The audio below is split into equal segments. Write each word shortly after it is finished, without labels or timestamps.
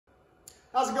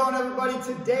How's it going, everybody?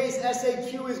 Today's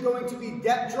SAQ is going to be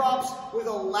depth drops with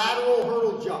a lateral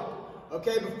hurdle jump.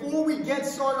 Okay, before we get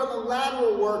started on the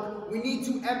lateral work, we need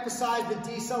to emphasize the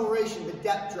deceleration, the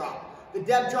depth drop. The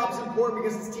depth drop is important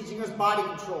because it's teaching us body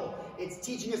control. It's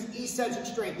teaching us eccentric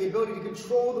strength, the ability to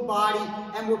control the body,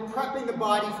 and we're prepping the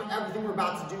body for everything we're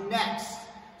about to do next.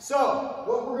 So,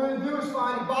 what we're going to do is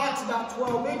find a box about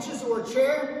 12 inches or a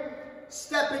chair,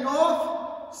 stepping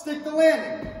off, stick the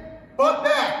landing. Butt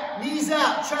back, knees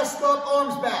out, chest up,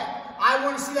 arms back. I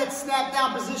want to see that snap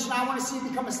down position. I want to see it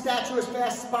become a statue as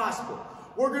fast as possible.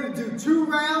 We're going to do 2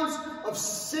 rounds of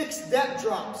 6 depth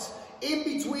drops. In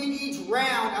between each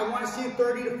round, I want to see a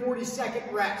 30 to 40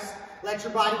 second rest. Let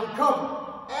your body recover.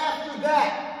 After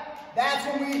that, that's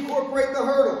when we incorporate the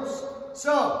hurdles.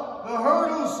 So, the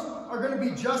hurdles are going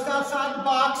to be just outside the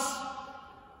box.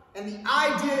 And the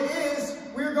idea is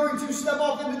we're going to step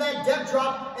off into that depth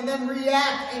drop and then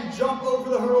react and jump over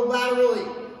the hurdle laterally.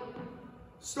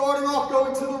 Starting off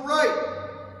going to the right.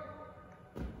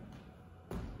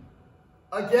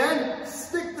 Again,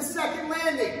 stick the second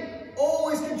landing.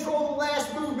 Always control the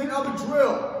last movement of a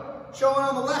drill. Showing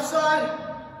on the left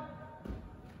side.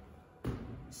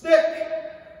 Stick.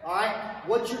 All right,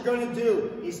 what you're going to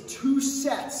do is 2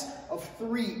 sets of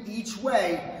 3 each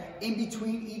way. In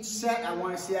between each set, I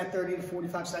want to see that 30 to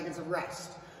 45 seconds of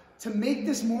rest. To make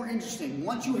this more interesting,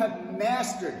 once you have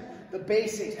mastered the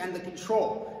basics and the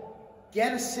control,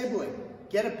 get a sibling,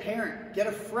 get a parent, get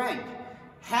a friend.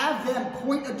 Have them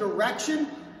point a direction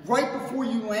right before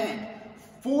you land,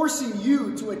 forcing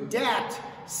you to adapt,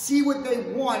 see what they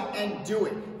want, and do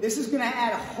it. This is going to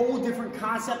add a whole different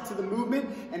concept to the movement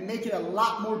and make it a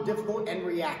lot more difficult and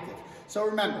reactive. So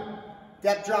remember,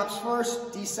 depth drops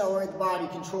first, decelerate the body,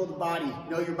 control the body,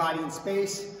 know your body in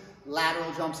space,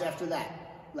 lateral jumps after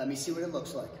that. Let me see what it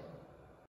looks like.